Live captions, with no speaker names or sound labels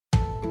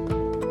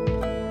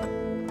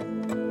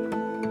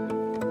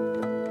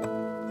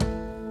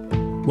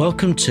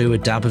Welcome to A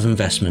Dab of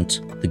Investment,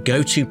 the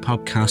go-to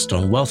podcast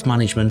on wealth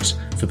management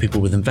for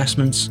people with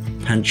investments,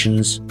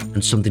 pensions,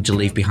 and something to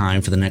leave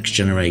behind for the next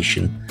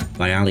generation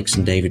by Alex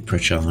and David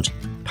Pritchard,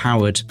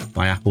 powered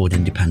by Applewood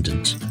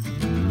Independent.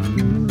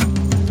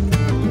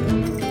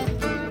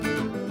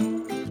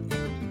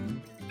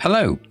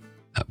 Hello,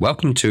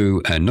 welcome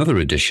to another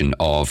edition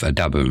of A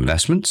Dab of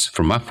Investments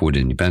from Applewood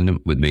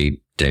Independent with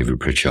me,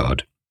 David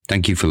Pritchard.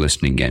 Thank you for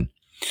listening in.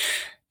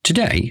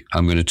 Today,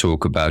 I'm going to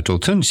talk about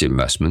alternative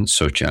investments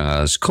such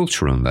as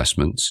cultural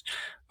investments,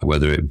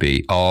 whether it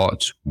be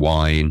art,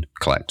 wine,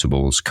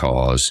 collectibles,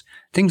 cars,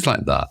 things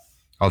like that.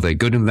 Are they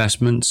good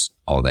investments?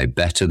 Are they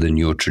better than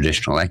your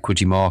traditional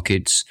equity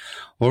markets?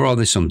 Or are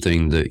they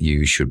something that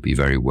you should be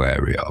very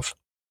wary of?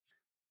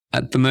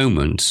 At the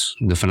moment,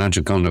 the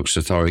Financial Conduct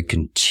Authority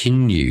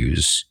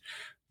continues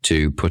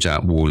to put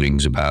out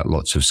warnings about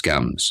lots of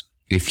scams.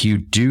 If you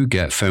do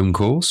get phone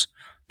calls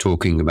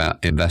talking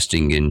about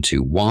investing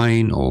into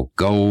wine or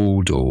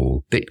gold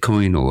or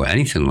Bitcoin or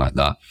anything like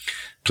that,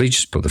 please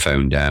just put the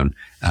phone down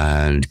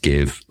and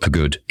give a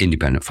good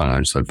independent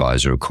financial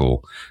advisor a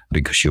call,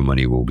 because your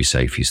money will be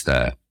safest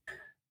there.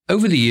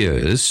 Over the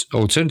years,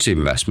 alternative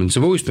investments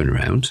have always been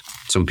around.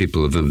 Some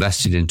people have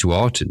invested into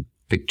art and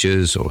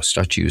pictures or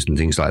statues and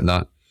things like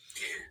that.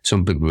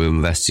 Some people have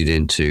invested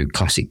into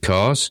classic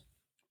cars,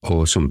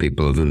 or some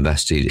people have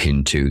invested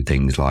into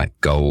things like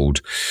gold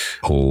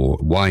or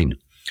wine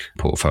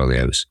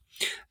portfolios.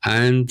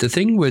 And the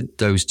thing with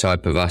those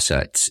type of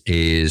assets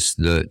is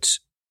that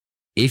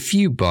if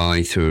you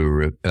buy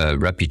through a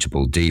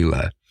reputable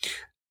dealer,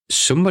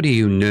 somebody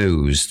who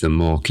knows the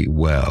market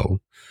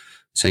well,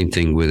 same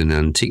thing with an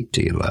antique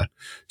dealer,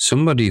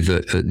 somebody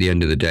that at the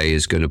end of the day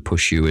is going to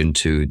push you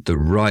into the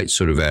right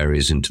sort of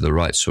areas, into the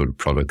right sort of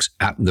products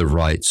at the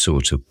right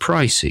sort of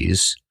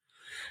prices,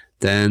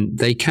 then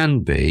they can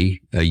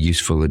be a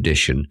useful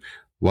addition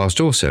whilst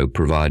also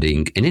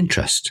providing an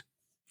interest.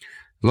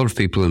 A lot of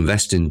people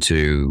invest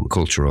into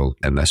cultural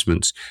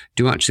investments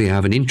do actually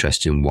have an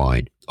interest in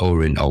wine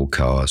or in old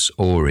cars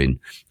or in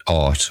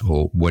art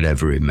or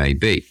whatever it may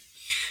be.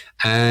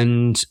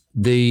 And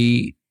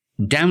the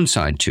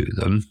downside to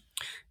them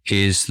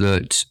is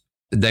that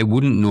they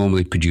wouldn't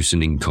normally produce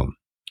an income.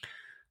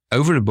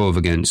 Over and above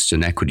against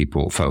an equity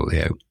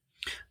portfolio,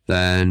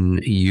 then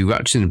you're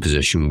actually in a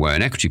position where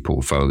an equity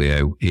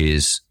portfolio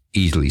is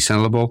easily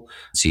sellable,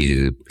 it's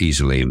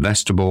easily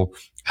investable,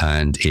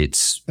 and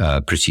it's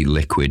pretty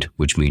liquid,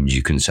 which means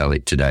you can sell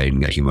it today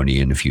and get your money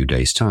in a few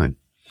days' time.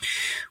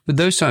 With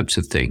those types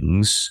of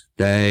things,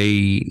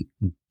 they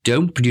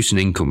don't produce an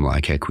income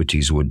like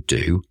equities would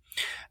do,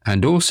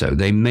 and also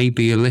they may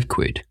be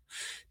illiquid.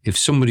 If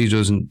somebody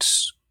doesn't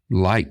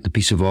like the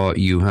piece of art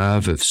you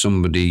have, if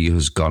somebody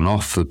has gone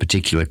off a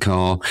particular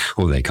car,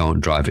 or they can't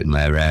drive it in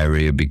their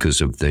area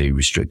because of the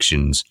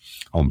restrictions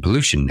on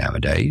pollution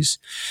nowadays,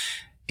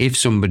 if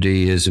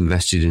somebody has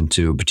invested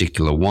into a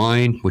particular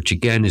wine, which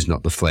again is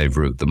not the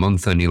flavour of the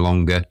month any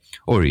longer,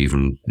 or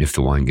even if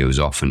the wine goes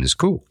off and is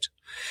corked,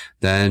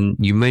 then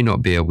you may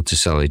not be able to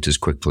sell it as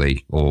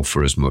quickly or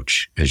for as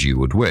much as you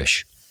would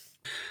wish.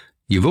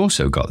 You've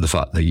also got the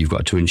fact that you've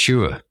got to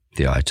insure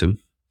the item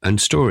and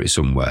store it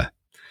somewhere.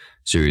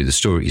 So you either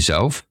store it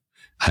yourself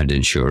and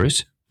insure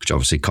it, which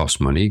obviously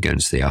costs money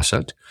against the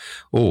asset,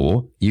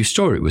 or you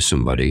store it with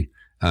somebody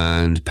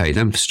and pay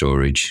them for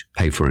storage,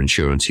 pay for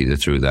insurance either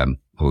through them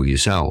or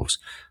yourselves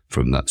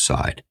from that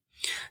side.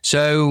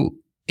 So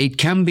it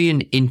can be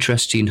an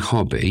interesting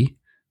hobby,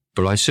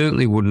 but I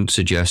certainly wouldn't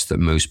suggest that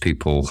most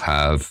people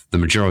have the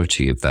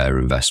majority of their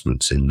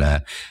investments in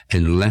there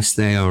unless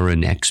they are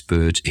an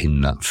expert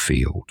in that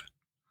field.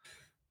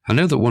 I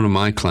know that one of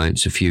my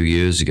clients a few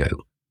years ago,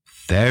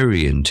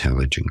 very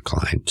intelligent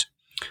client,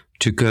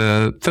 took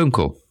a phone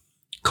call,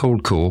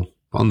 cold call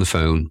on the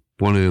phone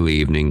one early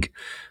evening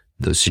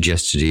that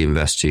suggested he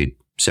invested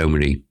so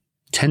many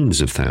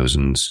tens of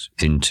thousands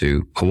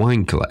into a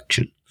wine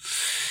collection.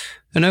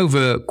 And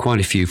over quite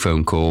a few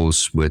phone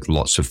calls with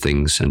lots of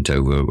things sent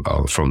over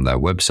from their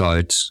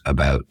websites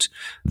about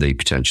the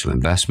potential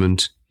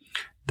investment,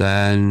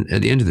 then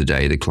at the end of the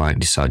day, the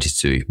client decided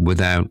to,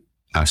 without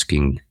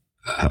asking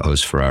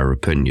us for our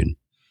opinion.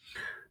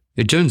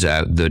 It turns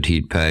out that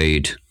he'd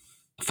paid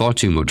far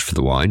too much for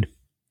the wine.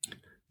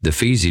 The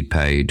fees he'd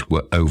paid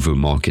were over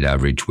market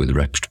average with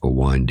reputable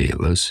wine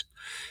dealers.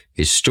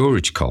 His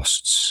storage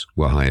costs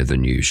were higher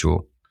than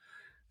usual,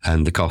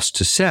 and the cost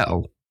to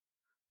sell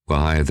were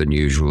higher than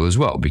usual as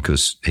well,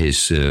 because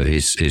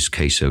his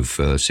case of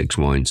 6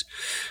 wines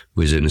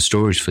was in a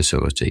storage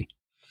facility.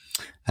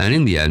 And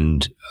in the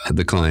end,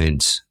 the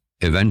client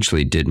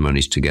eventually did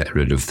manage to get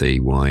rid of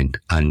the wine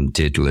and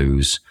did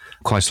lose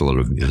quite a lot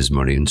of his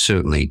money, and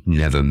certainly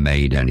never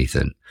made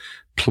anything,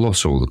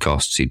 plus all the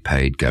costs he'd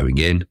paid going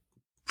in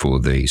for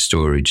the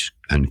storage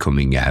and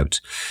coming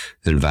out,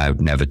 and vowed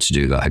never to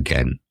do that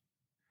again.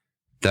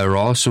 There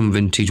are some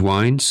vintage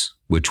wines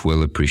which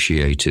will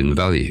appreciate in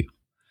value.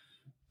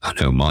 I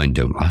know mine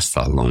don't last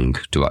that long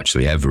to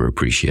actually ever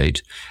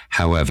appreciate.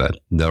 However,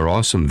 there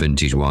are some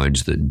vintage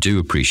wines that do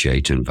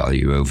appreciate in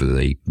value over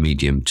the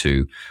medium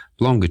to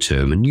longer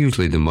term, and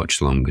usually the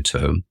much longer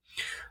term,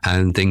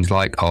 and things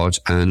like art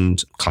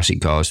and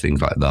classic cars,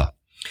 things like that.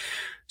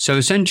 So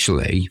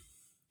essentially,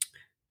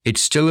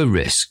 it's still a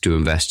risk to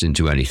invest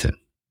into anything,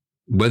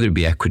 whether it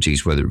be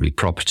equities, whether it be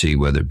property,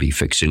 whether it be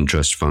fixed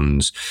interest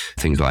funds,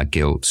 things like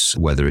gilts,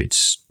 whether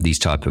it's these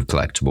type of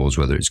collectibles,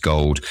 whether it's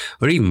gold,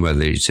 or even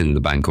whether it's in the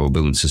bank or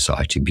building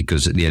society,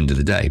 because at the end of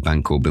the day,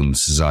 bank or building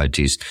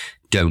societies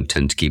don't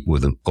tend to keep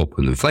up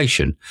with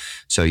inflation.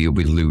 So you'll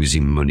be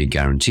losing money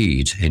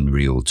guaranteed in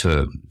real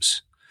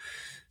terms.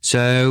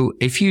 So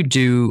if you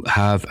do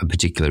have a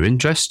particular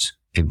interest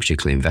in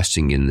particularly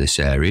investing in this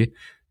area,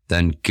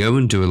 then go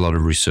and do a lot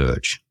of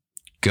research.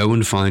 Go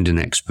and find an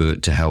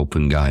expert to help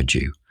and guide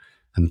you.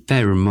 And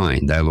bear in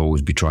mind, they'll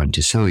always be trying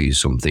to sell you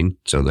something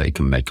so they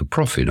can make a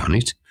profit on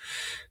it.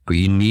 But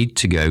you need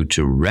to go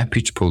to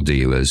reputable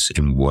dealers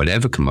in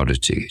whatever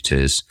commodity it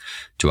is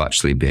to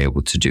actually be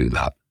able to do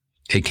that.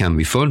 It can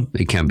be fun.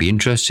 It can be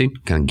interesting.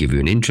 It can give you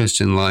an interest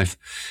in life.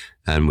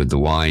 And with the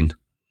wine,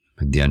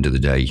 at the end of the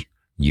day,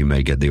 you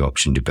may get the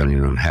option,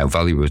 depending on how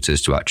valuable it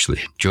is, to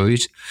actually enjoy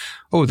it.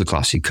 Or the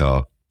classic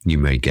car, you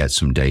may get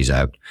some days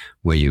out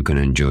where you can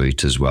enjoy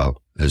it as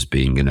well as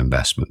being an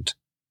investment.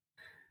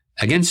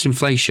 Against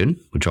inflation,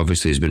 which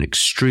obviously has been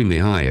extremely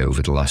high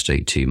over the last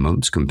 18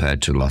 months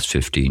compared to the last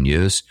 15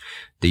 years,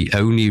 the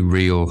only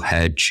real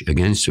hedge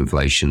against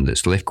inflation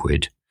that's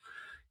liquid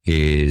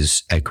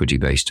is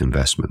equity-based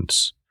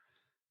investments.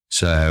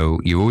 So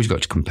you've always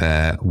got to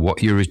compare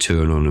what your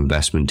return on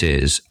investment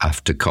is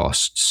after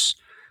costs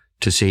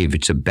to see if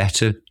it's a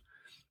better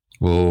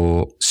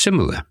or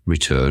similar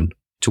return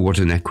to what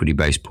an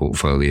equity-based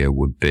portfolio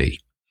would be.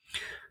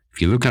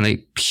 If you look at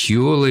it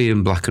purely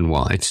in black and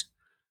white,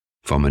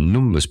 from a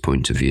numbers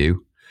point of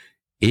view,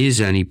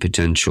 is any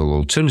potential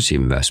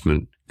alternative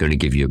investment going to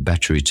give you a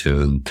better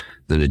return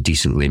than a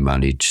decently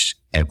managed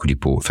equity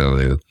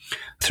portfolio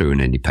through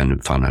an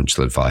independent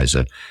financial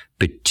advisor,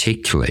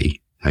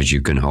 particularly as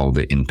you can hold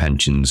it in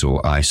pensions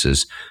or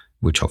ISAs,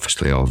 which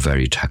obviously are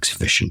very tax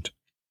efficient.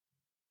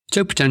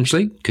 So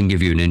potentially can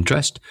give you an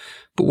interest,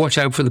 but watch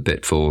out for the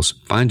pitfalls,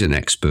 find an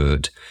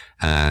expert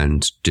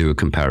and do a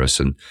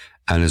comparison.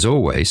 And as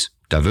always,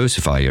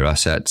 diversify your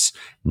assets.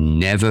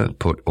 Never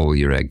put all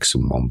your eggs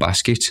in one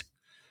basket.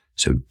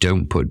 So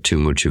don't put too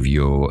much of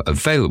your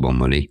available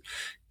money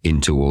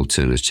into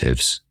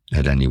alternatives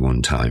at any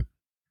one time.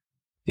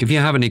 If you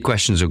have any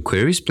questions or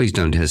queries, please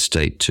don't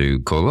hesitate to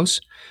call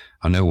us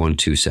on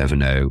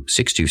 01270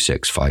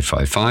 626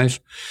 555.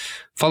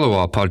 Follow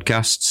our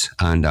podcasts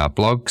and our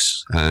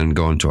blogs and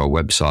go onto our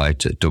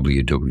website at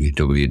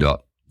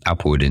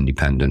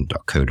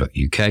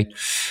www.applewoodindependent.co.uk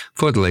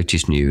for the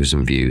latest news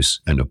and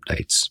views and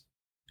updates.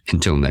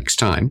 Until next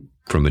time,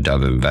 from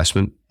Adavo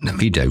Investment, and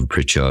me, David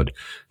Pritchard,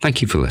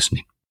 thank you for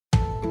listening.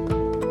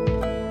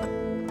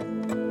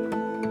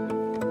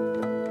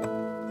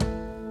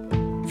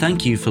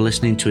 Thank you for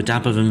listening to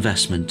Adavo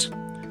Investment.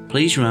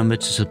 Please remember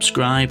to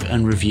subscribe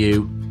and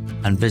review,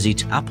 and visit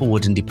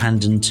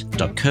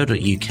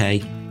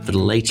applewoodindependent.co.uk for the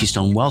latest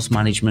on wealth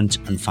management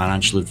and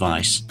financial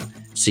advice.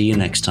 See you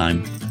next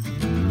time.